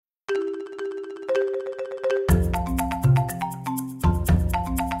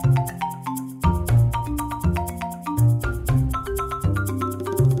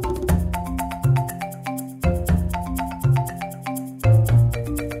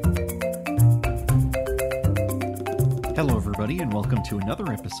Hello, everybody, and welcome to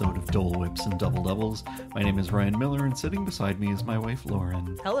another episode of Dole Whips and Double Doubles. My name is Ryan Miller, and sitting beside me is my wife,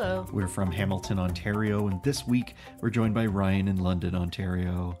 Lauren. Hello. We're from Hamilton, Ontario, and this week we're joined by Ryan in London,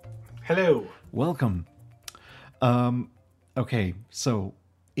 Ontario. Hello. Welcome. Okay, so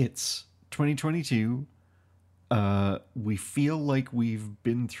it's 2022. We feel like we've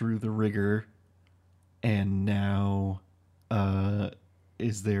been through the rigor, and now,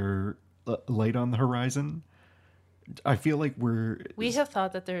 is there light on the horizon? I feel like we have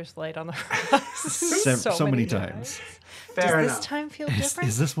thought that there's light on the horizon so many times. Fair Does enough. this time feel different?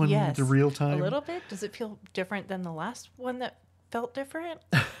 Is this one Yes. the real time? A little bit. Does it feel different than the last one that felt different?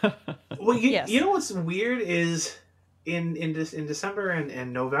 Well, Yes. you know what's weird is in December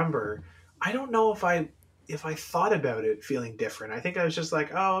and November, I don't know if I thought about it feeling different. I think I was just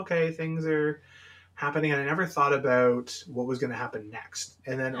like, oh, okay, things are happening, and I never thought about what was going to happen next.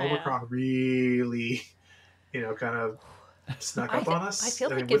 And then Yeah. Omicron really, kind of snuck up on us. I feel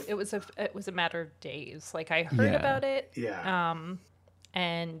like with- it was a matter of days. Like I heard about it, yeah.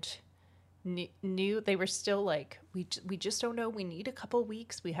 and knew they were still like, we just don't know. We need a couple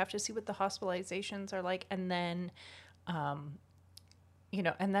weeks. We have to see what the hospitalizations are like, and then.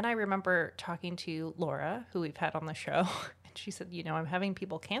 And then I remember talking to Laura, who we've had on the show, and she said, I'm having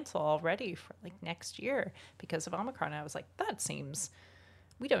people cancel already for like next year because of Omicron. And I was like, that seems,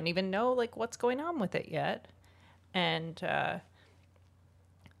 we don't even know like what's going on with it yet. And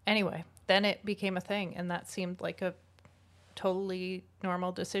anyway, then it became a thing, and that seemed like a totally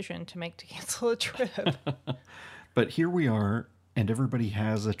normal decision to make to cancel a trip. But here we are, and everybody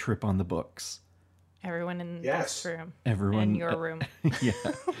has a trip on the books. Everyone in Yes. this room, Everyone in your room. Yeah.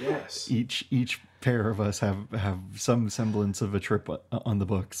 Yes. Each pair of us have some semblance of a trip on the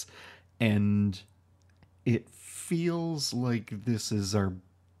books, and it feels like this is our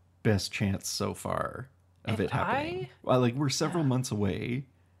best chance so far of And it happening. Like we're several months away,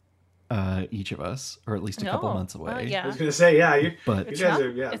 each of us, or at least a couple No. months away. I Yeah, was gonna say, yeah, you But you it's guys not,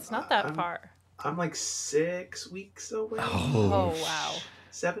 are. Yeah, it's not that I'm, far. I'm like 6 weeks away. Oh wow.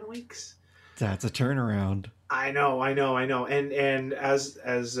 7 weeks. that's a turnaround. I know, and as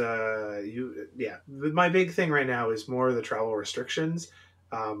my big thing right now is more the travel restrictions.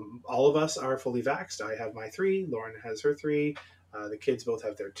 All of us are fully vaxxed. I have my 3. Lauren has her 3. The kids both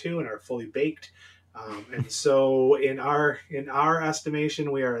have their 2 and are fully baked. And so, in our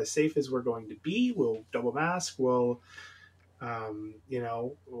estimation, we are as safe as we're going to be. We'll double mask. We'll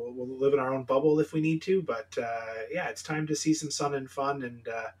live in our own bubble if we need to. But it's time to see some sun and fun. And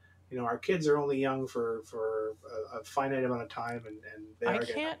our kids are only young for a finite amount of time, and they I are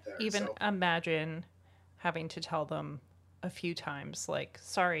getting can't up there. even So, imagine having to tell them a few times, like,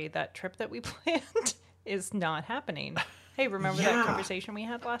 sorry, that trip that we planned is not happening. Hey, remember that Yeah. conversation we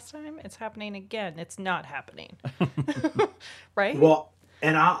had last time? It's happening again. It's not happening. Right? well,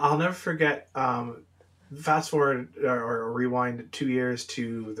 and I'll never forget. Fast forward or rewind 2 years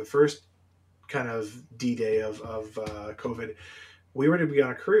to the first kind of D-Day of COVID. We were to be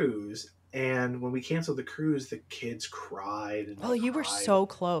on a cruise, and when we canceled the cruise, the kids cried. And Oh, you were cried. so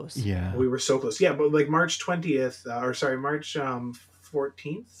close. Yeah. We were so close. Yeah, but like March 20th, March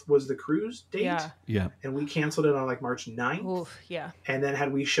 14th was the cruise date. Yeah. Yeah. And we canceled it on like March 9th. Oof, yeah. And then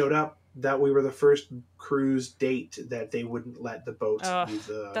had we showed up, that we were the first cruise date that they wouldn't let the boat Ugh, leave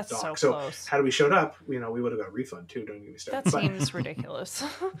the that's dock. so close. Had we showed up, we would have got a refund too. Don't get me started. That seems ridiculous.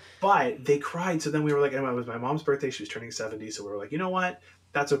 But they cried. So then we were like, and it was my mom's birthday. She was turning 70. So we were like, you know what?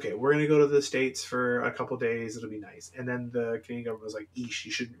 That's okay. We're going to go to the States for a couple days. It'll be nice. And then the Canadian government was like, eesh,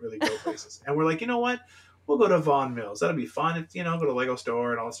 you shouldn't really go places. And we're like, you know what? We'll go to Vaughan Mills. That'll be fun. It's, go to Lego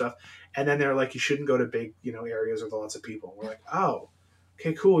store and all that stuff. And then they're like, you shouldn't go to big, areas with lots of people. And we're like, oh,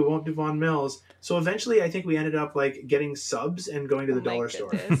 okay, cool. We won't do Vaughan Mills. So eventually I think we ended up like getting subs and going to the Oh my dollar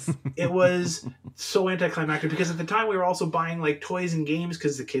store. goodness. It was so anticlimactic because at the time we were also buying like toys and games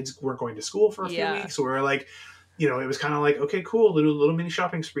because the kids weren't going to school for a few Yeah. weeks. So we were like, it was kind of like, okay, cool, little mini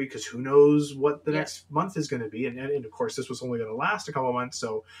shopping spree because who knows what the next month is going to be. And of course, this was only going to last a couple of months.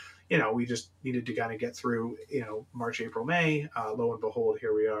 So, we just needed to kind of get through, March, April, May. Lo and behold,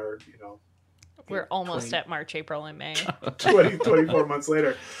 here we are, We're almost at March, April, and May. 24 months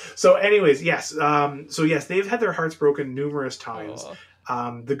later. So anyways, yes. Yes, they've had their hearts broken numerous times.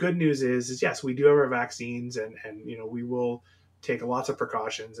 Oh. The good news is yes, we do have our vaccines and we will take lots of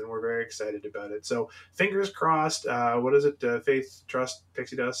precautions and we're very excited about it. So fingers crossed. What is it? Faith, trust,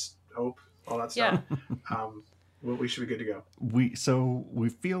 pixie dust, hope, all that stuff. We should be good to go. We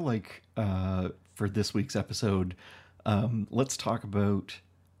feel like for this week's episode, let's talk about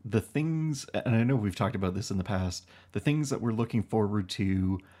the things, and I know we've talked about this in the past, the things that we're looking forward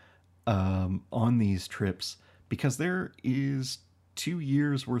to on these trips, because there is 2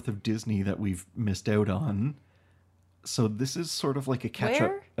 years worth of Disney that we've missed out on. So this is sort of like a catch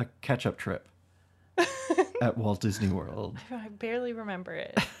up trip at Walt Disney World. I barely remember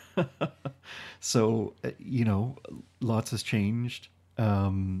it. So, lots has changed.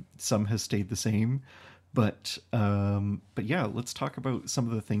 Some has stayed the same, but yeah, let's talk about some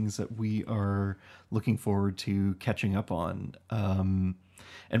of the things that we are looking forward to catching up on.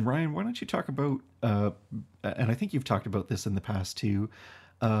 And Ryan, why don't you talk about, and I think you've talked about this in the past too,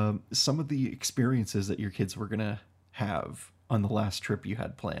 some of the experiences that your kids were going to have on the last trip you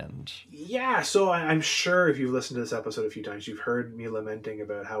had planned. Yeah, so I'm sure if you've listened to this episode a few times, you've heard me lamenting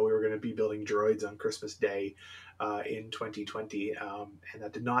about how we were going to be building droids on Christmas Day in 2020, and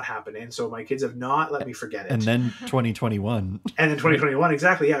that did not happen. And so my kids have not let me forget it. And then 2021. And then 2021,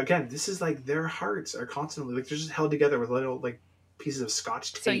 exactly. Yeah, again, this is like their hearts are constantly, like, they're just held together with little, like, pieces of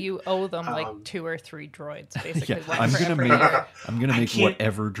Scotch tape. So you owe them like 2 or 3 droids, basically. Yeah, one I'm for gonna every make year. I'm gonna make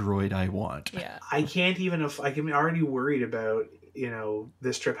whatever droid I want. Yeah. I can't even. I'm already worried about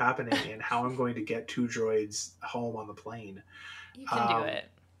this trip happening and how I'm going to get 2 droids home on the plane. You can do it.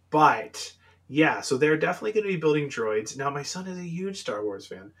 But yeah, so they're definitely going to be building droids. Now, my son is a huge Star Wars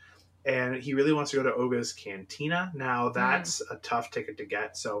fan, and he really wants to go to Oga's Cantina. Now, that's a tough ticket to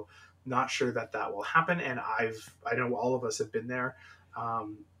get, so not sure that will happen. And I know all of us have been there.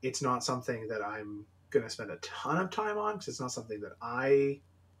 It's not something that I'm going to spend a ton of time on, because it's not something that I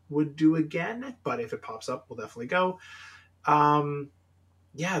would do again. But if it pops up, we'll definitely go.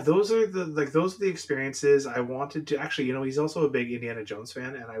 Yeah, those are the experiences I wanted to actually. He's also a big Indiana Jones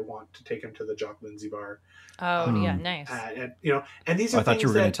fan, and I want to take him to the Jock Lindsay bar. Oh yeah, nice. And these are. I thought you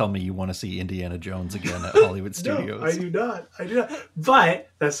were going to tell me you want to see Indiana Jones again at Hollywood Studios. No, I do not. But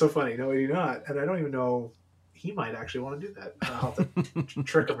that's so funny. No, I do not, and I don't even know. He might actually want to do that. I'll have to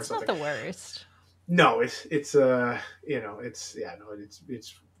trick him or something. It's not the worst. No, it's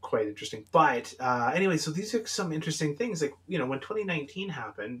quite interesting. But anyway, so these are some interesting things. Like, when 2019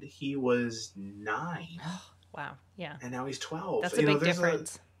 happened, he was 9. Wow. Yeah. And now he's 12. That's a big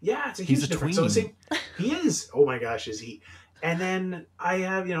difference. It's a huge difference. Tween. So he is. Oh my gosh, is he? And then I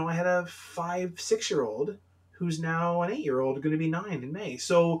had a 5-6-year-old who's now an 8-year-old, going to be 9 in May.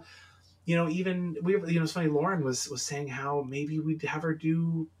 So, even it's funny. Lauren was saying how maybe we'd have her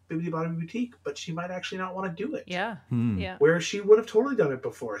do Bibbidi Bobbidi Boutique, but she might actually not want to do it. Yeah. Yeah. Where she would have totally done it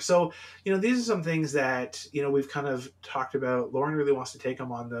before. So, these are some things that, we've kind of talked about. Lauren really wants to take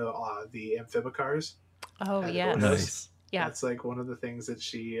them on the Amphibicars. Oh, yeah. Nice. Yeah. That's like one of the things that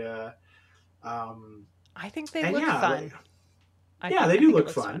she, I think they look fun. They do look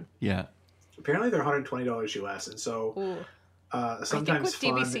fun. Yeah. Apparently they're $120 US. And so, sometimes I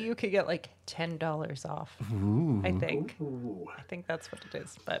think with DVC you could get like $10 off. Ooh. I think. Ooh. I think that's what it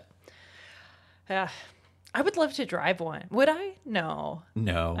is. But I would love to drive one. Would I? No.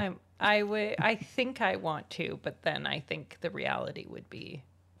 No. I would. I think I want to, but then I think the reality would be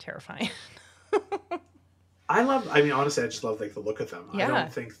terrifying. Honestly, I just love like the look of them. Yeah. I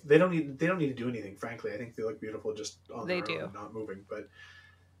don't think they don't need to do anything. Frankly, I think they look beautiful just on their They own, do. not moving.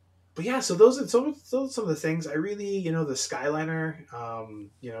 But yeah, so those are some of the things I really, the Skyliner,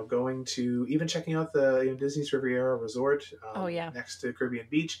 going to even checking out the Disney's Riviera Resort. Next to Caribbean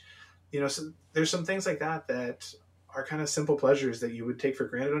Beach, so there's some things like that are kind of simple pleasures that you would take for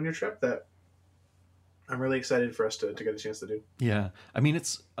granted on your trip that I'm really excited for us to get a chance to do. Yeah, I mean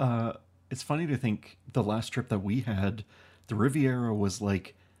it's funny to think the last trip that we had, the Riviera was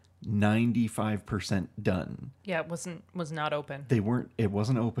like 95% done. Yeah, it was not open. It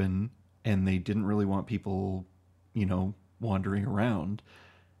wasn't open, and they didn't really want people, wandering around.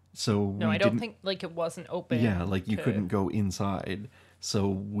 So I don't think like it wasn't open. Yeah, like you couldn't go inside. So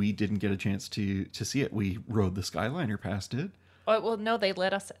we didn't get a chance to see it. We rode the Skyliner past it. Oh, well, no, they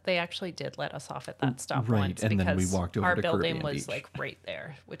actually did let us off at that stop Right, once, and because then we walked over our to building Caribbean was Beach. like right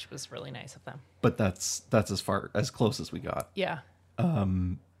there, which was really nice of them. But that's as close as we got. Yeah.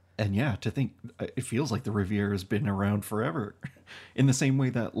 And yeah, to think it feels like the Riviera has been around forever, in the same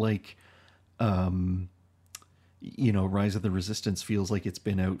way that like, Rise of the Resistance feels like it's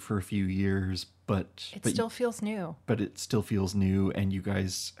been out for a few years, but It still feels new. But it still feels new, and you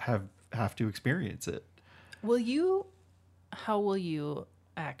guys have to experience it. How will you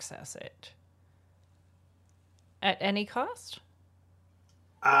access it? At any cost?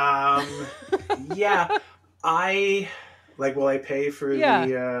 Yeah, will I pay for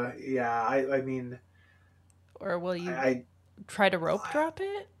I mean, or will you I try to rope drop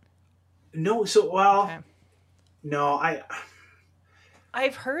it? No, okay. No,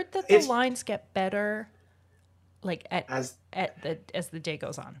 I've heard that the lines get better like as the day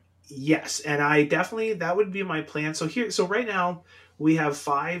goes on. Yes, and I definitely that would be my plan. So right now we have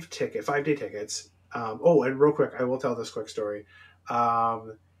 5-day tickets. Oh, and real quick, I will tell this quick story.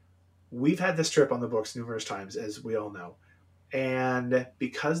 Um, we've had this trip on the books numerous times, as we all know, and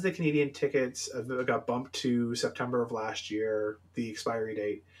because the Canadian tickets got bumped to September of last year, the expiry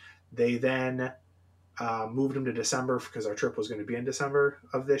date, they then moved them to December because our trip was going to be in December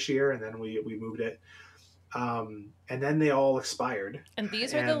of this year, and then we moved it. And then they all expired. And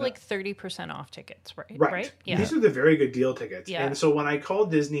these are the like 30% off tickets, right? Right. Yeah. These are the very good deal tickets. Yeah. And so when I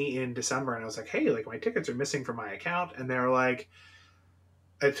called Disney in December and I was like, hey, like my tickets are missing from my account, and they're like,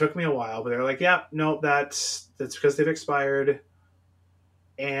 it took me a while, but they're like, yeah, no, that's because they've expired.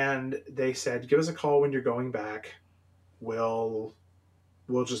 And they said, give us a call when you're going back. We'll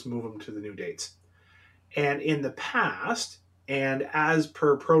just move them to the new dates. And in the past, and as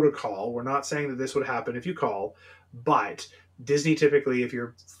per protocol, we're not saying that this would happen if you call, but Disney typically, if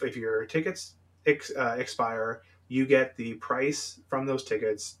your tickets expire, you get the price from those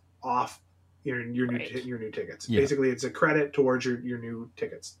tickets off your new tickets. Yeah. Basically, it's a credit towards your new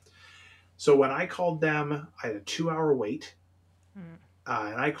tickets. So when I called them, I had a 2-hour wait, and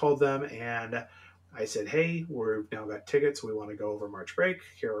I called them and I said, "Hey, we've now got tickets. We want to go over March break.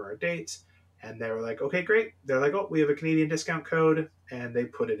 Here are our dates." And they were like, okay, great. They're like, oh, we have a Canadian discount code, and they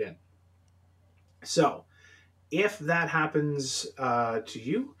put it in. So if that happens to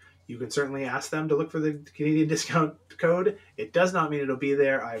you, you can certainly ask them to look for the Canadian discount code. It does not mean it'll be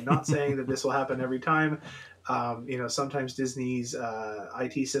there. I'm not saying that this will happen every time. Sometimes Disney's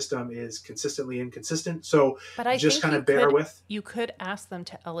IT system is consistently inconsistent. So but I just think kind of bear with. You could ask them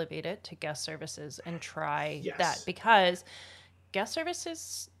to elevate it to guest services and try Yes. that, because guest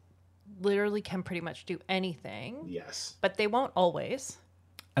services literally can pretty much do anything. Yes. But they won't always.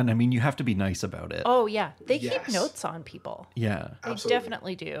 And I mean, you have to be nice about it. Oh, yeah. They Yes. keep notes on people. Yeah. They Absolutely.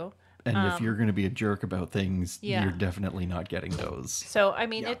 definitely do. And if you're going to be a jerk about things, Yeah. you're definitely not getting those. So, I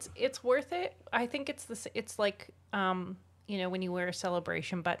mean, Yeah. it's worth it. I think it's like, when you wear a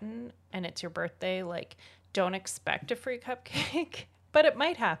celebration button and it's your birthday, like, don't expect a free cupcake, but it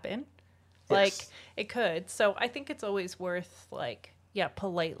might happen. Like, Yes. it could. So I think it's always worth, like,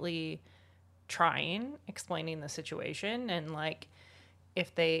 politely trying, explaining the situation, and like,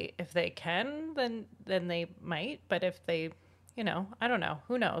 if they can, then they might. But if they, I don't know.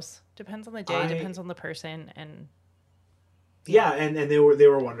 Who knows? Depends on the day. Depends on the person. And yeah, and they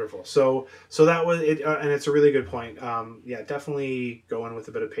were wonderful. So that was it, and it's a really good point. Definitely go in with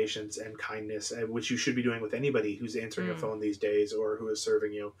a bit of patience and kindness, which you should be doing with anybody who's answering a phone these days or who is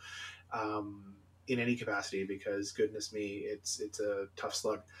serving you. In any capacity, because goodness me, it's a tough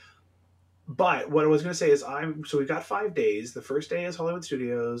slug. But what I was going to say is so we've got 5 days. The first day is Hollywood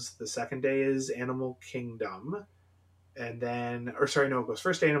Studios. The second day is Animal Kingdom. And then, it goes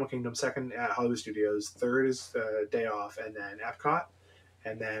first day Animal Kingdom, second at Hollywood Studios, third is day off, and then Epcot,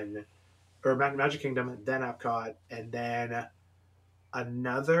 and then, or Magic Kingdom, then Epcot, and then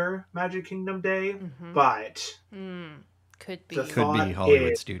another Magic Kingdom day, but could be. the Could thought be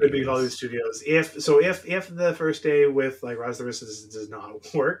Hollywood is- Studios. Could be Hollywood Studios. If the first day with like Rise of the Resistance does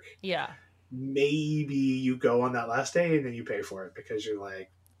not work, Yeah. maybe you go on that last day and then you pay for it because you're like,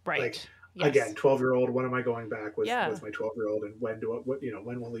 Right. like, Yes. again, 12-year-old. When am I going back with Yeah. my 12-year-old? And when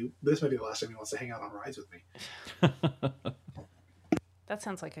will he? This might be the last time he wants to hang out on rides with me. That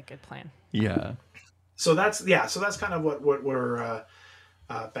sounds like a good plan. Yeah. So that's kind of what we're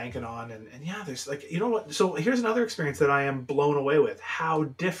banking on, and there's like, you know what? So here's another experience that I am blown away with. How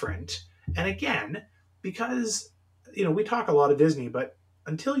different, and again, because we talk a lot of Disney, but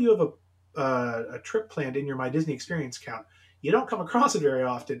until you have a trip planned in your My Disney Experience account, you don't come across it very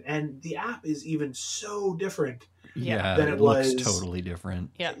often, and the app is even so different. Yeah. Than It it looks was- totally different.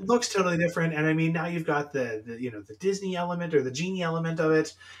 Yeah. It looks totally different, and I mean, now you've got the Disney element or the genie element of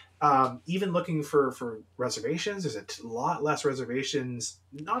it. Even looking for reservations, there's a lot less reservations,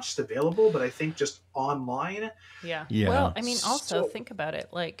 not just available, but I think just online. Yeah. Yeah. Well, I mean, also So- think about it.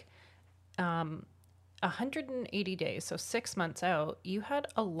 Like, 180 days, so 6 months out, you had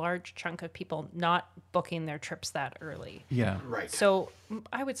a large chunk of people not booking their trips that early. Yeah. Right. So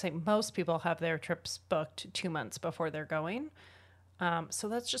I would say most people have their trips booked 2 months before they're going. So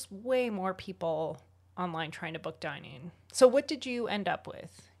that's just way more people online trying to book dining. So what did you end up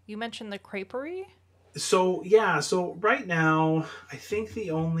with? You mentioned the creperie. So right now, I think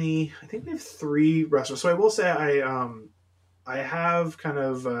we have 3 restaurants. So I will say I have kind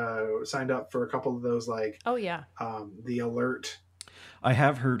of signed up for a couple of those, like Oh yeah. the Alert. I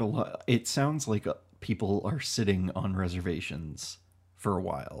have heard a lot. It sounds like people are sitting on reservations for a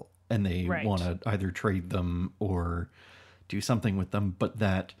while and they Right. want to either trade them or do something with them, but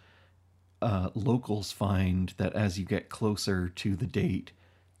that locals find that as you get closer to the date,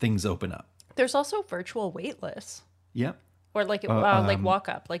 things open up. There's also virtual wait lists. Yep. Or like like walk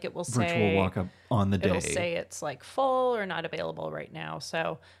up, like it will Virtual say walk up on the day. it'll say it's like full or not available right now.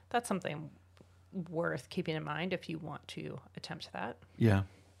 So that's something worth keeping in mind if you want to attempt that. Yeah.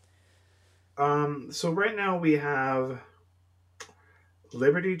 So right now we have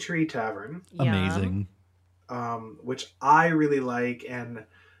Liberty Tree Tavern, Amazing. which I really like, and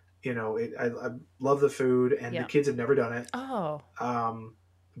I love the food, and the kids have never done it. Oh.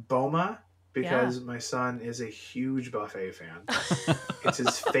 Boma, because my son is a huge buffet fan. It's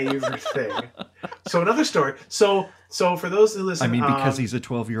his favorite thing. So another story. So for those who listen, I mean, because he's a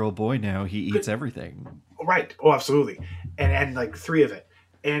 12-year-old boy now, he eats everything. Right. Oh, absolutely. And like 3 of it.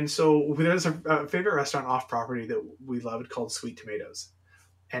 And so there's a favorite restaurant off property that we loved called Sweet Tomatoes.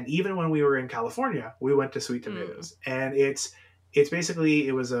 And even when we were in California, we went to Sweet Tomatoes. And it's basically,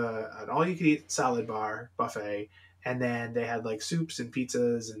 it was an all-you-can-eat salad bar buffet. And then they had like soups and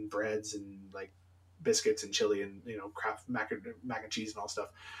pizzas and breads and like biscuits and chili and, Kraft mac and cheese and all stuff.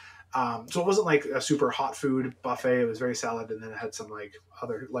 So it wasn't like a super hot food buffet. It was very salad. And then it had some like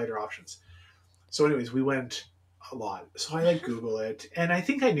other lighter options. So anyways, we went a lot. So I like Google it. And I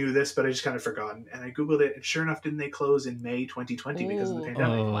think I knew this, but I just kind of forgotten. And I Googled it. And sure enough, didn't they close in May 2020 because of the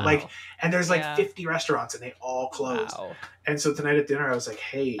pandemic? Oh. Wow. Like, and there's like 50 restaurants and they all closed. Wow. And so tonight at dinner, I was like,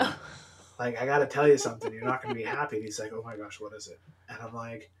 hey, like, I got to tell you something. You're not going to be happy. And he's like, oh my gosh, what is it? And I'm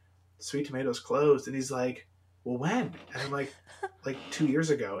like, Sweet Tomatoes closed. And he's like, well, when? And I'm like 2 years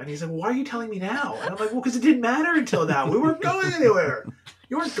ago. And he's like, well, why are you telling me now? And I'm like, well, because it didn't matter until now. We weren't going anywhere.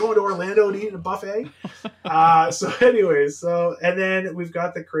 You weren't going to Orlando and eating a buffet. So anyways, and then we've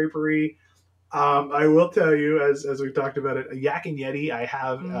got the creperie. I will tell you, as we've talked about it, Yak and Yeti, I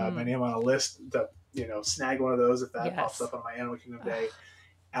have my name on a list to, snag one of those if that pops up on my Animal Kingdom Day.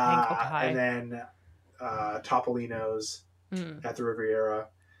 And then Topolino's at the Riviera.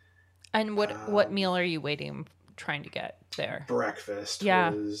 And what meal are you trying to get there? Breakfast.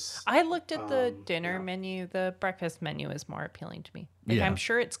 Yeah. Was, I looked at the dinner menu. The breakfast menu is more appealing to me. Like, I'm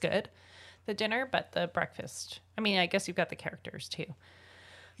sure it's good, the dinner, but the breakfast. I mean, I guess you've got the characters too.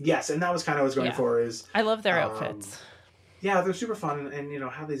 Yes, and that was kind of what I was going for. Is I love their outfits. Yeah, they're super fun,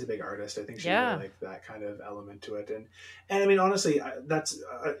 and Hadley's a big artist. I think she really liked that kind of element to it, and I mean, honestly, that's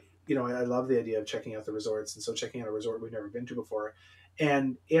I love the idea of checking out the resorts, and so checking out a resort we've never been to before.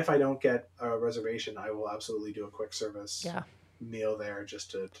 And if I don't get a reservation, I will absolutely do a quick service meal there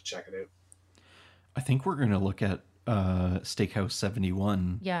just to check it out. I think we're going to look at Steakhouse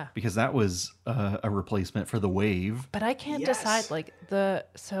 71. Yeah. Because that was a replacement for the Wave. But I can't decide,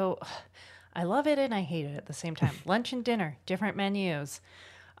 so I love it and I hate it at the same time. Lunch and dinner, different menus.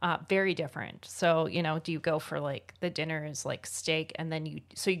 Very different. So, do you go for like the dinner is like steak and then you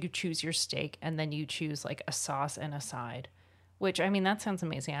choose your steak and then you choose like a sauce and a side, which, I mean, that sounds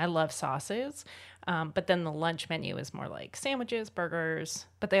amazing. I love sauces. But then the lunch menu is more like sandwiches, burgers,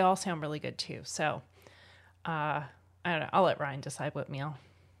 but they all sound really good too. So, I don't know. I'll let Ryan decide what meal.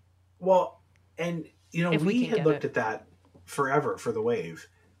 Well, and we had looked at that forever for the Wave.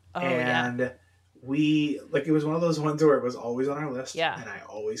 Oh, and it was one of those ones where it was always on our list, and I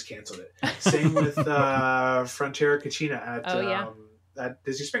always canceled it. Same with Frontera Cucina at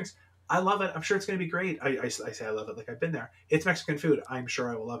Disney Springs. I love it. I'm sure it's going to be great. I say I love it like I've been there. It's Mexican food. I'm sure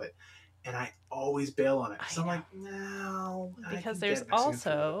I will love it. And I always bail on it. So I'm like, no. Because there's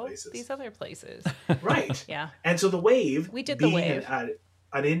also these other places. Right. Yeah. And so the Wave. We did the Wave.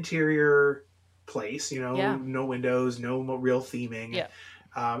 An interior place, no windows, no real theming. Yeah.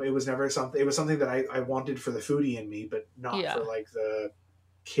 It was never something. It was something that I wanted for the foodie in me, but not for like the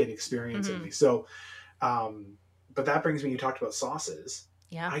kid experience in me. So, but that brings me. You talked about sauces.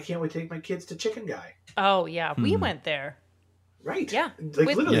 Yeah. I can't wait to take my kids to Chicken Guy. Oh yeah, we went there. Right. Yeah. Like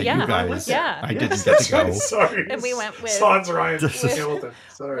literally. You guys. Yeah. I didn't get to go. Sorry. And we went with Sans Ryan Hamilton.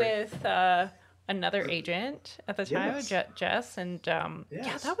 Sorry. With another agent at the time, Jess, and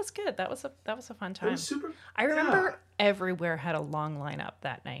yeah, that was good. That was a fun time. It was super. I remember everywhere had a long lineup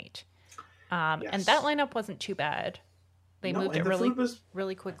that night, and that lineup wasn't too bad. They moved it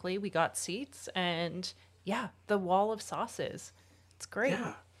really quickly. We got seats, and the wall of sauces. It's great.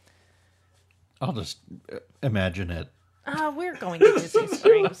 Yeah. I'll just imagine it. We're going to Disney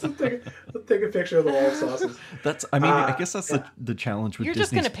Springs. Let's take a picture of the wall of sauces. I guess that's the challenge with You're Disney.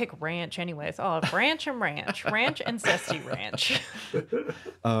 just going to pick ranch anyways. I'll have ranch and ranch. Ranch and zesty ranch.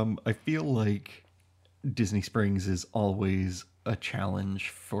 I feel like Disney Springs is always a challenge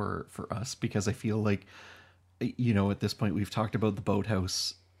for us because I feel like, at this point we've talked about the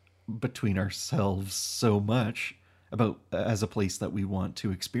boathouse between ourselves so much. about as a place that we want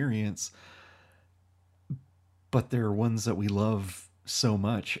to experience. But there are ones that we love so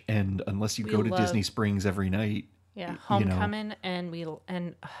much, and unless you We go to love- Disney Springs every night, Yeah, you know. Homecoming,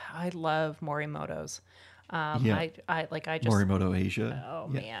 and I love Morimoto's. Yeah. I just Morimoto Asia. oh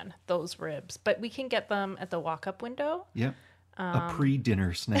Yeah. man, those ribs. But we can get them at the walk-up window. Yep. A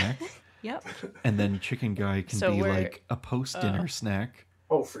pre-dinner snack, Yep. and then Chicken Guy can So be we're- like a post-dinner snack,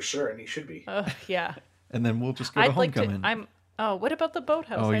 Oh, for sure, and he should be. Yeah. and then we'll just go to I'd like to. Homecoming. Oh, what about the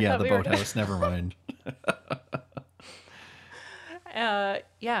boathouse? Oh I yeah, thought the we were- boathouse. Never mind.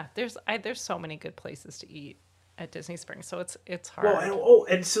 Yeah, there's so many good places to eat at Disney Springs, so it's hard. Well,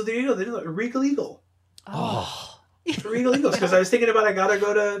 and so there you go. There's Regal Eagle. oh, Regal Eagles, because I was thinking about I gotta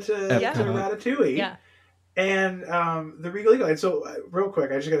go to Yeah. Ratatouille. yeah. And the Regal Eagle. And so, real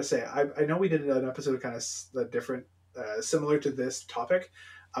quick, I just gotta say, I know we did an episode kind of different, similar to this topic.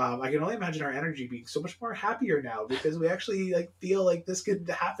 I can only imagine our energy being so much more happier now because we actually like feel like this could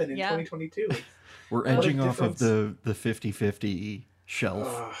happen in Yeah. 2022. We're What a edging off of difference. the 50-50 shelf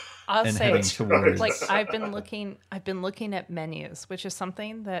Ugh. I'll and say, heading That's towards like I've been looking at menus, which is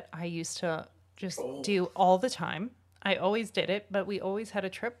something that I used to just Oh. do all the time. I always did it, but we always had a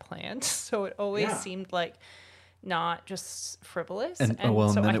trip planned, so it always Yeah. seemed like not just frivolous. and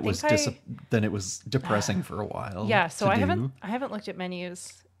so then I it was think then it was depressing for a while. yeah. So to I do. haven't looked at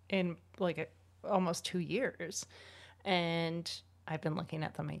menus in like almost 2 years, and I've been looking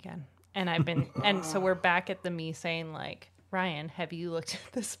at them again. And I've been and so we're back at the me saying like, Ryan, have you looked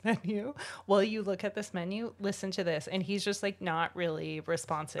at this menu? Will you look at this menu? Listen to this. And he's just like not really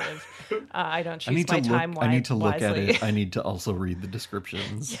responsive. I don't choose my time I need to look at wisely. it. I need to also read the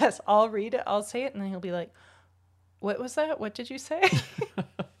descriptions. Yes, I'll read it. I'll say it, and then he'll be like, "What was that? What did you say?"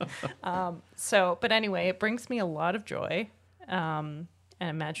 But anyway, it brings me a lot of joy, and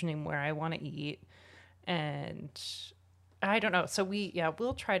imagining where I want to eat, and I don't know. So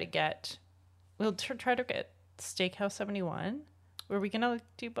we'll try to get Steakhouse 71. Were we gonna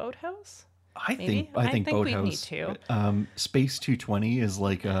do Boathouse? I Maybe? think I think we need Boathouse. to. Space 220 is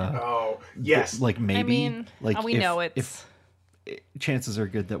like a Oh, yes. like maybe. I mean, like we know it's. if chances are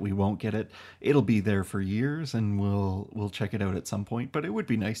good that we won't get it. It'll be there for years, and we'll check it out at some point. But it would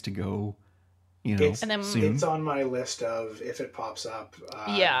be nice to go, It's, And then- soon. it's on my list of if it pops up,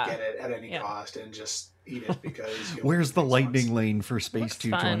 Yeah. get it at any Yeah. cost and just eat it because you Where's the only lightning live once. lane for Space Looks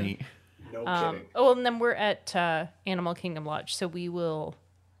 220? No kidding. Oh, and then we're at Animal Kingdom Lodge, so we will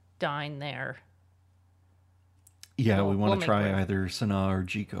dine there. Yeah, we We'll want to make try room. either Sanaa or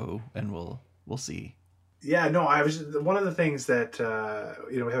Jico, and we'll see. Yeah, no, I was one of the things that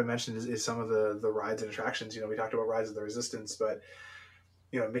we haven't mentioned is some of the rides and attractions. We talked about Rise of the Resistance, but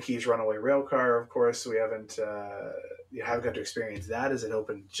Mickey's Runaway Railcar, of course, we haven't got to experience that as it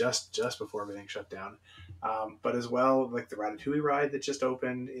opened just before everything shut down. But as well, like the Ratatouille ride that just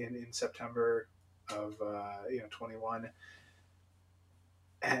opened in September of 21.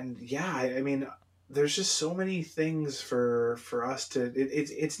 And yeah, I mean, there's just so many things for us to.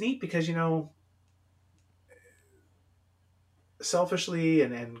 It's neat because selfishly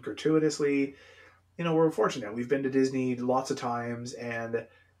and gratuitously, we're fortunate. We've been to Disney lots of times, and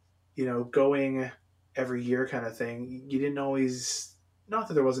going every year kind of thing. You didn't always, not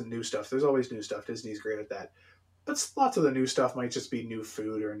that there wasn't new stuff. There's always new stuff. Disney's great at that. But lots of the new stuff might just be new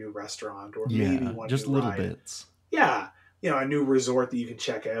food or a new restaurant or maybe Yeah, one just new little ride. bits. Yeah, a new resort that you can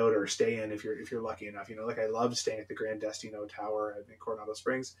check out or stay in if you're lucky enough. Like I loved staying at the Grand Destino Tower in Coronado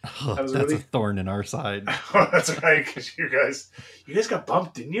Springs. That was That's really- a thorn in our side. Oh, that's right, because you guys got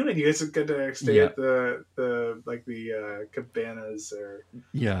bumped, didn't you? And you guys got to stay Yeah. at the cabanas or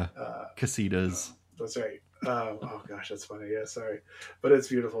Yeah, uh, casitas. that's right. Oh gosh, that's funny. Yeah, sorry, but it's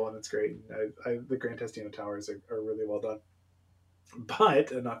beautiful and it's great. And the Grand Destino Towers are really well done.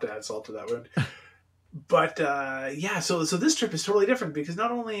 But not to add salt to that wound. But so this trip is totally different because not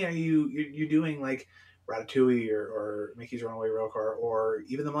only are you're doing like Ratatouille or Mickey's Runaway Railcar or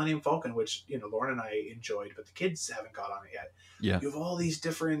even the Millennium Falcon, which Lauren and I enjoyed, but the kids haven't got on it yet. Yeah, You have all these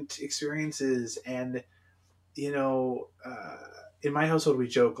different experiences, and in my household we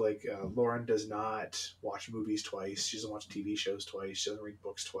joke like Lauren does not watch movies twice. She doesn't watch TV shows twice. She doesn't read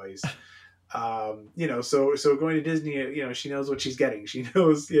books twice. So going to Disney, she knows what she's getting. She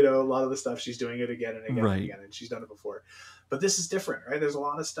knows, a lot of the stuff she's doing it again and again Right. and again, and she's done it before. But this is different, right? There's a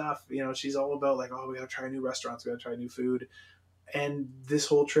lot of stuff, she's all about like, oh, we got to try new restaurants, we got to try new food. And this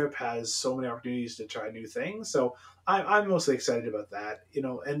whole trip has so many opportunities to try new things. So I'm mostly excited about that,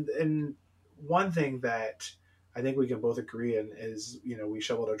 and one thing that I think we can both agree in is, we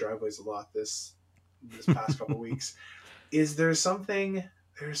shoveled our driveways a lot this past couple weeks, is there's something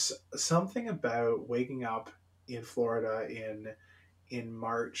about waking up in Florida in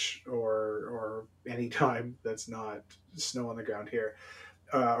March or any time that's not snow on the ground here,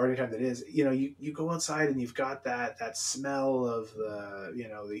 or anytime that is, you go outside and you've got that smell of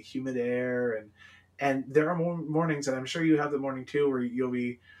the humid air, and there are mornings, and I'm sure you have the morning too, where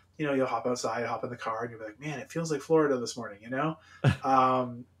you'll hop outside, hop in the car, and you'll be like, man, it feels like Florida this morning.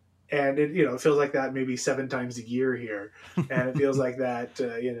 um, and it feels like that maybe 7 times a year here, and it feels like that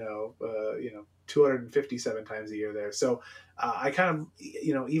 257 times a year there. So I kind of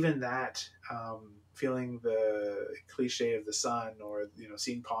even that feeling the cliche of the sun, or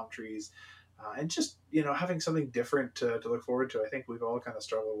seeing palm trees, and just having something different to look forward to. I think we've all kind of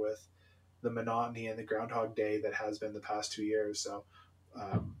struggled with the monotony and the Groundhog Day that has been the past 2 years. So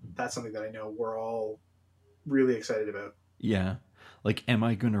that's something that I know we're all really excited about. Yeah. Like, am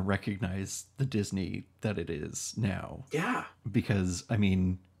I going to recognize the Disney that it is now? Yeah. Because, I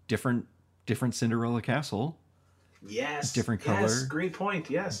mean, different Cinderella Castle. Yes. Different color. Yes. Great point.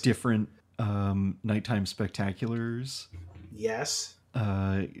 Yes. Different nighttime spectaculars. Yes.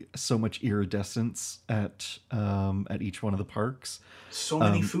 So much iridescence at each one of the parks. So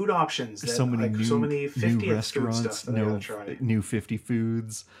many food options. So many new 50th restaurants. food stuff that I gotta try. New 50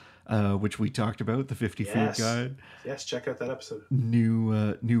 foods, which we talked about, the 50 food guide. Yes, check out that episode.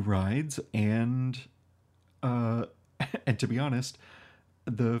 New rides, and and to be honest,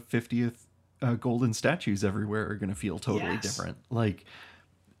 the 50th golden statues everywhere are going to feel totally different. Like,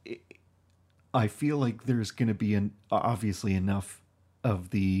 I feel like there's going to be obviously enough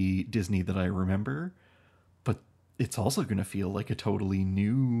of the Disney that I remember, but it's also going to feel like a totally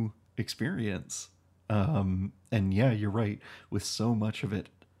new experience. And yeah, you're right. With so much of it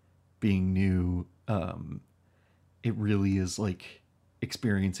being new, it really is like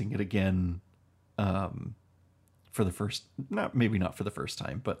experiencing it again for the first, maybe not for the first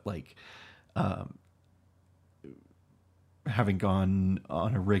time, but like having gone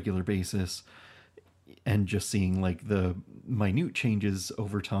on a regular basis and just seeing like the minute changes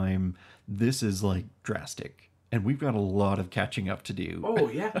over time. This is like drastic, and we've got a lot of catching up to do. Oh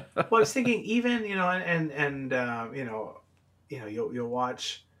yeah. Well, I was thinking even you'll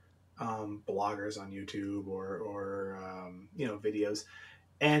watch bloggers on YouTube or videos,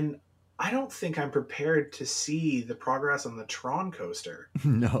 and I don't think I'm prepared to see the progress on the Tron coaster.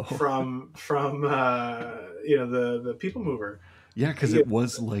 No. From the People Mover. Yeah, because it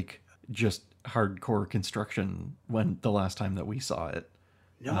was like just hardcore construction when the last time that we saw it.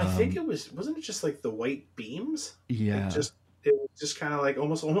 No, I think wasn't it just like the white beams? Yeah. It was just kind of like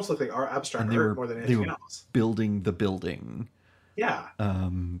almost looked like our abstract art more than anything else. Building the building. Yeah.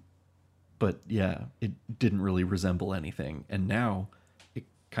 But yeah, it didn't really resemble anything. And now it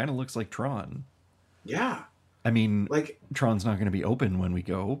kind of looks like Tron. Yeah. I mean, like Tron's not going to be open when we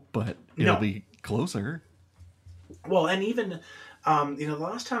go, but it'll be closer. Well, and even, the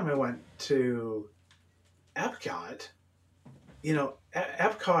last time I went to Epcot,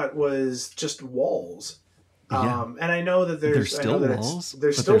 Epcot was just walls. Yeah. And I know that there's still walls.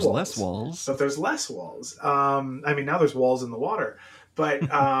 There's less walls. But there's less walls. I mean, now there's walls in the water. But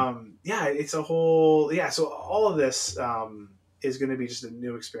yeah, it's a whole so all of this is going to be just a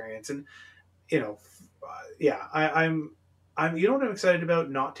new experience, and I'm what I'm excited about,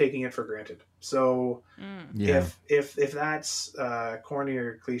 not taking it for granted. So if that's corny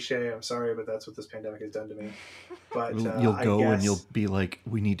or cliche, I'm sorry, but that's what this pandemic has done to me. But you'll go and you'll be like,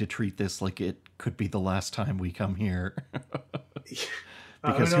 we need to treat this like it could be the last time we come here.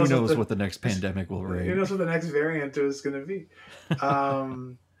 Because who knows what the next pandemic will bring. Who knows what the next variant is going to be.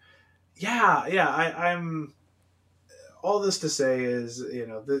 I'm all this to say is,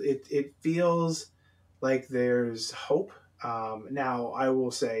 it feels like there's hope. Now I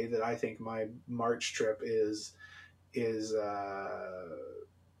will say that I think my March trip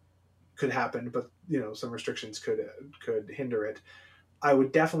could happen, but some restrictions could hinder it. I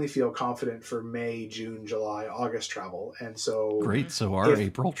would definitely feel confident for May, June, July, August travel. And so great. So our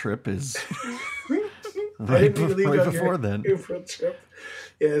April trip is right before then. April trip.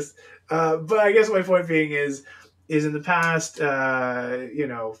 Yes. But I guess my point being is in the past,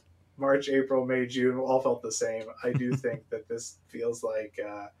 March, April, May, June all felt the same. I do think that this feels like,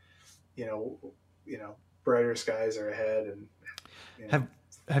 brighter skies are ahead. And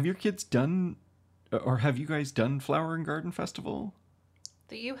have your kids done, or have you guys done Flower and Garden Festival?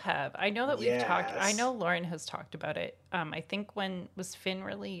 That you have. I know that we've talked. I know Lauren has talked about it. I think when was Finn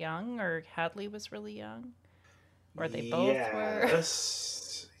really young, or Hadley was really young, or they both were.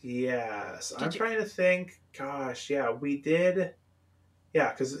 Yes. I'm trying to think. Gosh, yeah, we did.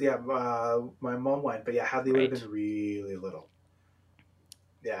 Yeah, because my mom went, but Hadley would have been really little.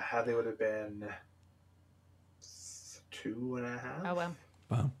 Yeah, Hadley would have been 2.5. Oh well.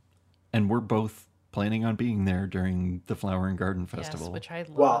 Wow. And we're both planning on being there during the Flower and Garden Festival. Yes, which I love.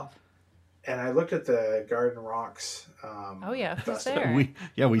 Well, and I looked at the Garden Rocks. Oh, yeah, who's festival.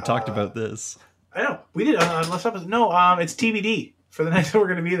 there? we talked about this. I know we did last episode. No, it's TBD for the night that we're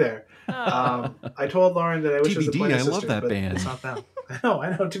going to be there. I told Lauren that I wish it was the TBD, Pointer I love Sisters, that but band. It's not them.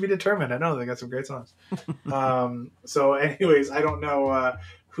 I know. To be determined. I know they got some great songs. So, anyways, I don't know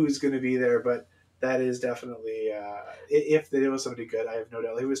who's going to be there, but that is definitely if it was somebody good, I have no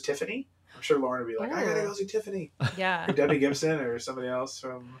doubt. If it was Tiffany, I'm sure Lauren would be like, I gotta go see Tiffany, Yeah. or Debbie Gibson, or somebody else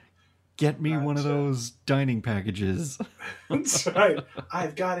from. Get me one of Gotcha. those dining packages. That's right.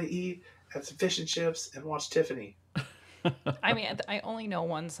 I've got to eat, have some fish and chips, and watch Tiffany. I mean, I only know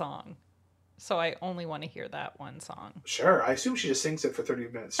one song, so I only want to hear that one song. Sure. I assume she just sings it for 30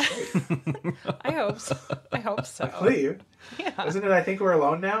 minutes straight. I hope so. I hope so. I believe. Yeah. Isn't it I Think We're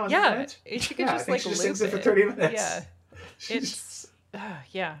Alone Now? Isn't Yeah. that it? She could Yeah, I just think like she just loop sings it for 30 minutes. Yeah. She's- It's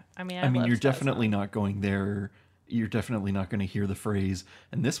yeah. I mean, I mean, loved you're that definitely song. not going there. You're definitely not going to hear the phrase,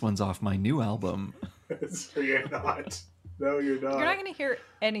 and this one's off my new album. You're not. No, you're not. You're not going to hear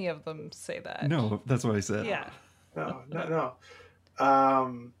any of them say that. No, that's what I said. Yeah. No.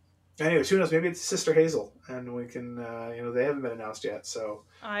 Anyways, who knows? Maybe it's Sister Hazel, and we can. They haven't been announced yet, so.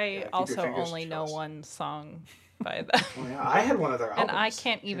 I keep your also fingers only know crossed. one song by them. Oh, yeah, I had one of their albums. And I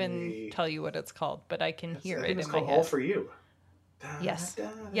can't in even the- tell you what it's called, but I can hear I it think it's in my called head. All for You. Yes. Da, da,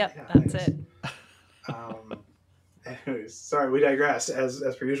 Yep, yeah, that's nice. it. Anyways, sorry, we digress as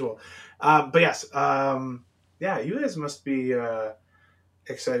per usual. But yes, yeah, you guys must be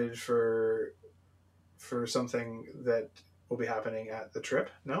excited for something that will be happening at the trip.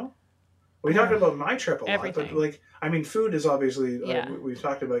 No, we talked about my trip a lot, Everything. but I mean, food is obviously Yeah. we've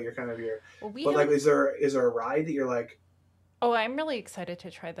talked about your kind of your. Well, we But have- like, is there a ride that you're like? Oh, I'm really excited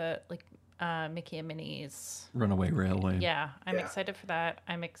to try the Mickey and Minnie's. Runaway Railway. Yeah, I'm Yeah. excited for that.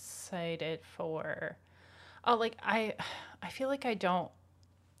 I'm excited for. Oh, like I feel like I don't.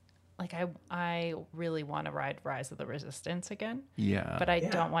 Like I really want to ride Rise of the Resistance again, Yeah. but I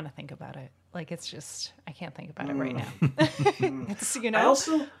Yeah. don't want to think about it. Like it's just I can't think about it right now. It's I know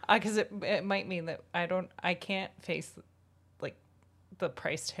also because it might mean that I can't face like the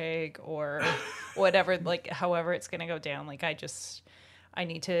price tag or whatever, like however it's gonna go down. Like I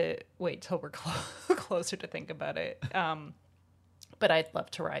need to wait till we're closer to think about it. But I'd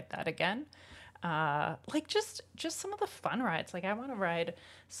love to ride that again. Like just some of the fun rides. Like I want to ride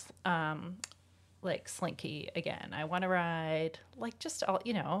like Slinky again. I want to ride like just all,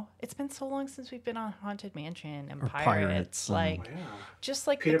 it's been so long since we've been on Haunted Mansion and Or Pirates. Pirates and- Like yeah. just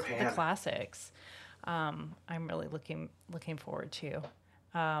like Peter the Pan. classics. I'm really looking forward to.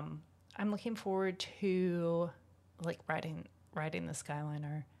 I'm looking forward to like riding the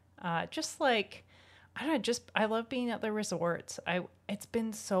Skyliner. Just like I don't know, I love being at the resorts. It's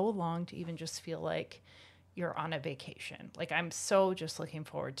been so long to even just feel like you're on a vacation. Like I'm so just looking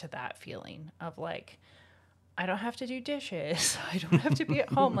forward to that feeling of like I don't have to do dishes. I don't have to be at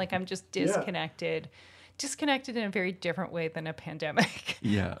home. Like I'm just Yeah. disconnected in a very different way than a pandemic.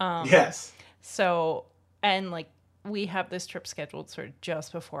 Yeah. Yes. So, and like we have this trip scheduled sort of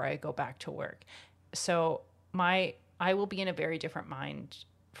just before I go back to work. So I will be in a very different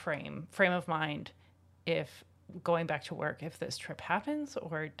frame of mind if going back to work, if this trip happens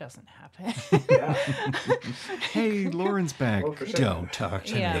or doesn't happen. Yeah. Hey, Lauren's back. Oh, for sure. Don't talk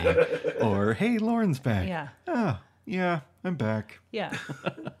to Yeah. me. Or, hey, Lauren's back. Yeah. Oh, yeah, I'm back. Yeah.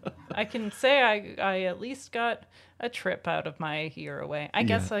 I can say I at least got a trip out of my year away. I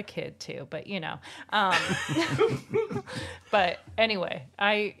guess a kid too, but but anyway,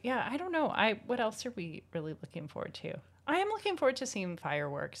 I don't know. What else are we really looking forward to? I am looking forward to seeing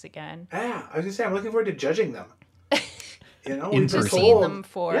fireworks again. Yeah, I was gonna say I'm looking forward to judging them. In We've been person. Seeing them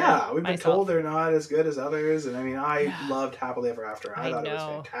for yeah, we've been myself. told they're not as good as others, and I mean, I loved Happily Ever After. I I thought it was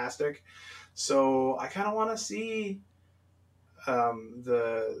know. fantastic. So I kind of want to see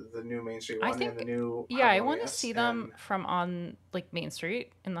the new Main Street I one think- and the new. Yeah, I want to Harmonious, see them and- from on like Main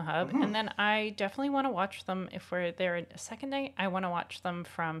Street in the hub, Mhm. and then I definitely want to watch them if we're there a second night. I want to watch them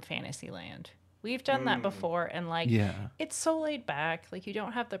from Fantasyland. We've done that before, and like Yeah. it's so laid back. Like you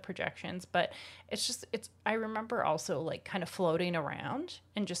don't have the projections, but it's I remember also like kind of floating around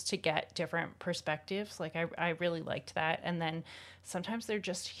and just to get different perspectives. Like I really liked that, and then sometimes they're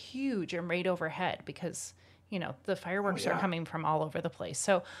just huge and right overhead because the fireworks are yeah. coming from all over the place.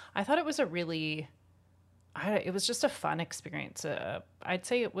 So I thought it was it was just a fun experience. I'd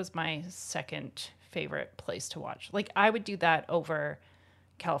say it was my second favorite place to watch. Like I would do that over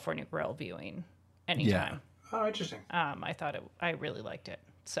California Grill viewing anytime. Oh, interesting. I thought I really liked it.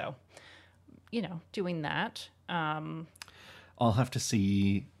 So, doing that. I'll have to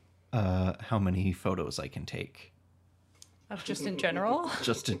see how many photos I can take. Of just in general?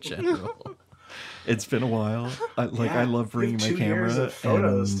 Just in general. It's been a while. I Yeah, love bringing you have my 2 years camera of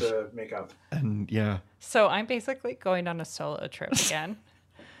photos and, to make up. and yeah. So I'm basically going on a solo trip again,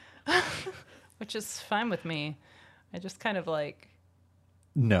 which is fine with me. I just kind of like.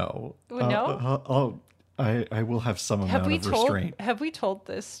 No. No? I will have some amount of restraint. Have we told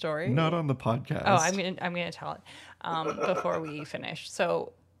this story? Not on the podcast. Oh, I'm gonna tell it before we finish.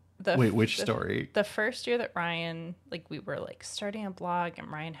 So Wait, which story? The first year that Ryan, like, we were like starting a blog,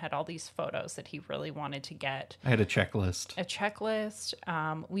 and Ryan had all these photos that he really wanted to get. I had a checklist.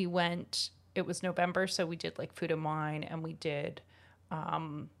 We went. It was November, so we did like food and wine, and we did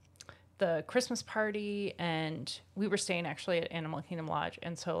the Christmas party, and we were staying actually at Animal Kingdom Lodge.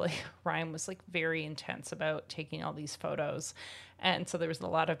 And so like Ryan was like very intense about taking all these photos. And so there was a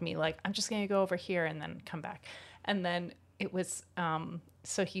lot of me like, I'm just going to go over here and then come back. And then it was,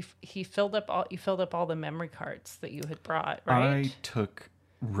 so he filled up all the memory cards that you had brought, right? I took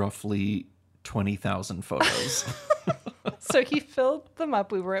roughly 20,000 photos. So he filled them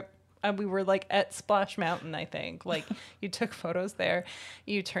up. We were like at Splash Mountain, I think. Like, you took photos there.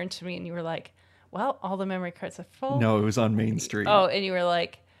 You turned to me and you were like, well, all the memory cards are full. No, it was on Main Street. Oh, and you were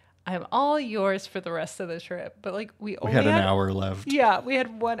like, I'm all yours for the rest of the trip. But like, we only had an hour left. Yeah, we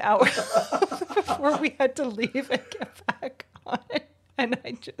had 1 hour before we had to leave and get back on. And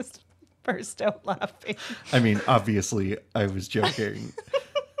I just burst out laughing. I mean, obviously, I was joking.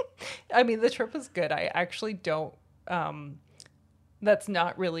 I mean, the trip was good. I actually don't... that's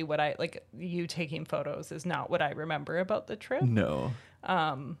not really what I like. You taking photos is not what I remember about the trip. No.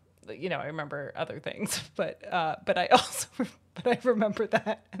 You know, I remember other things, but I remember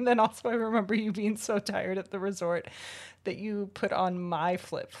that. And then also I remember you being so tired at the resort that you put on my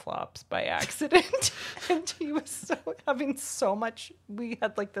flip-flops by accident. And he was having so much, we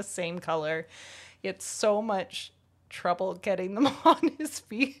had like the same color. He had so much trouble getting them on his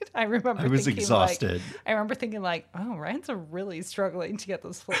feet. I was exhausted. I remember thinking like, oh, Ryan's really struggling to get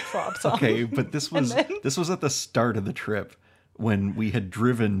those flip-flops on. Okay, but this was at the start of the trip when we had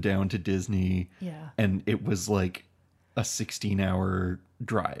driven down to Disney. Yeah. And it was like a 16-hour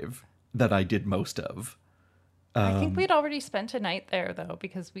drive that I did most of. I think we'd already spent a night there, though,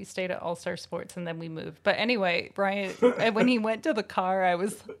 because we stayed at All Star Sports and then we moved. But anyway, Brian, when he went to the car, I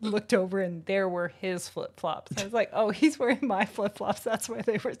looked over and there were his flip-flops. I was like, oh, he's wearing my flip-flops. That's why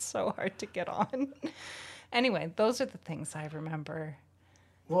they were so hard to get on. Anyway, those are the things I remember.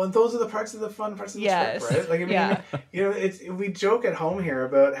 Well, and those are the parts of the fun parts of the Yes. trip, right? Like, I mean, Yeah. you know, we joke at home here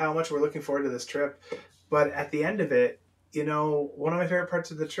about how much we're looking forward to this trip, but at the end of it, you know, one of my favorite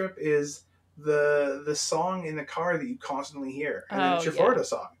parts of the trip is the song in the car that you constantly hear, and then it's your Florida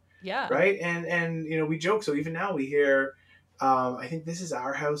song, Yeah. right? And you know, we joke. So even now we hear, I think "This Is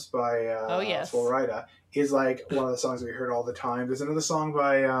Our House" by Florida is like one of the songs that we heard all the time. There's another song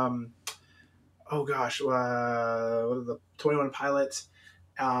by what are the 21 Pilots?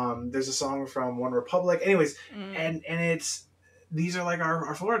 There's a song from One Republic. Anyways, and it's these are like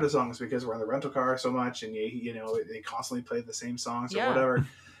our Florida songs because we're in the rental car so much, and you know they constantly play the same songs or whatever.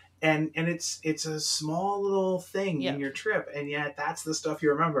 And it's a small little thing in your trip, and yet that's the stuff you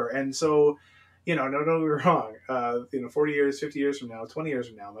remember. And so, you know, don't get me wrong. You know, 40 years, 50 years from now, 20 years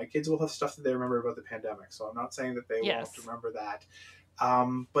from now, my kids will have stuff that they remember about the pandemic. So I'm not saying that they won't remember that.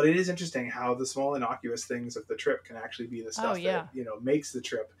 But it is interesting how the small innocuous things of the trip can actually be the stuff that, you know, makes the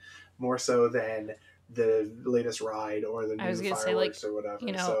trip more so than the latest ride or the new fireworks or whatever.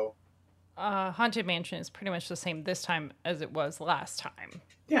 You know, so Haunted Mansion is pretty much the same this time as it was last time.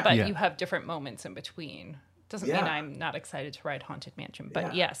 Yeah. But you have different moments in between. Doesn't mean I'm not excited to ride Haunted Mansion.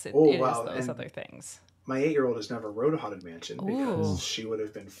 But yes, it is those other things. My 8-year-old has never rode a Haunted Mansion because she would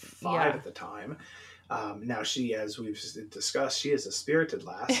have been 5 at the time. Now she, as we've discussed, she is a spirited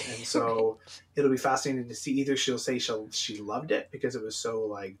lass, and so it'll be fascinating to see. Either she'll say she loved it because it was so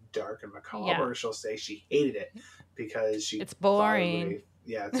like dark and macabre, or she'll say she hated it because it's boring.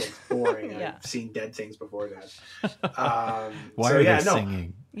 It's boring. I've seen dead things before that. Why are they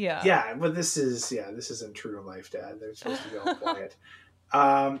singing? Yeah, but this isn't true to life, Dad. They're supposed to be all quiet.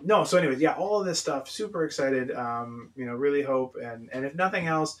 No, so anyways, all of this stuff, super excited. You know, really hope, and if nothing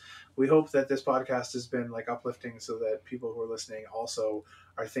else, we hope that this podcast has been like uplifting so that people who are listening also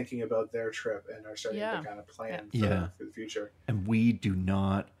are thinking about their trip and are starting to kind of plan for the future. And we do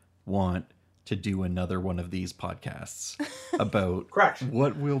not want to do another one of these podcasts about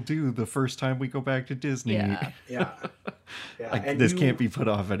what we'll do the first time we go back to Disney. Yeah. Like, this can't be put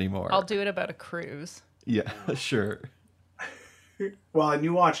off anymore. I'll do it about a cruise. Yeah, sure. Well, and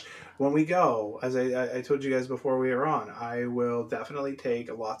you watch when we go. As I told you guys before we were on, I will definitely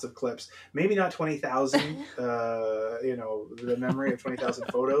take lots of clips. Maybe not 20,000. The memory of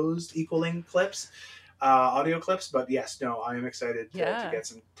 20,000 photos equaling clips, audio clips. But yes, no, I am excited to get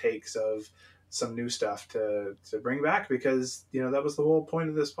some takes of some new stuff to bring back, because that was the whole point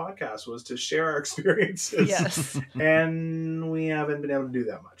of this podcast, was to share our experiences. Yes. And we haven't been able to do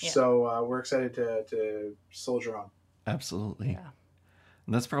that much. Yeah. So we're excited to soldier on. Absolutely. Yeah.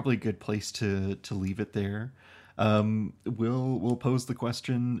 And that's probably a good place to leave it there. We'll pose the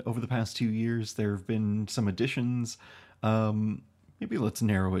question. Over the past 2 years, there have been some additions. Maybe let's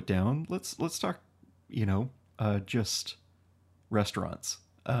narrow it down. Let's talk, just restaurants.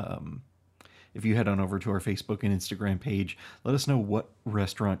 If you head on over to our Facebook and Instagram page, let us know what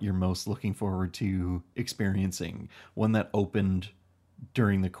restaurant you're most looking forward to experiencing. One that opened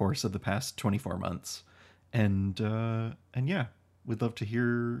during the course of the past 24 months. And yeah, we'd love to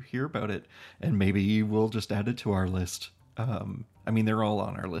hear about it. And maybe we'll just add it to our list. They're all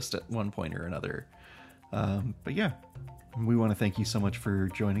on our list at one point or another. But yeah, we want to thank you so much for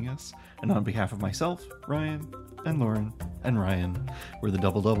joining us. And on behalf of myself, Ryan, and Lauren, and Ryan, we're the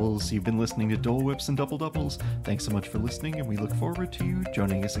Double Doubles. You've been listening to Dole Whips and Double Doubles. Thanks so much for listening, and we look forward to you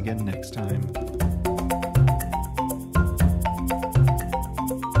joining us again next time.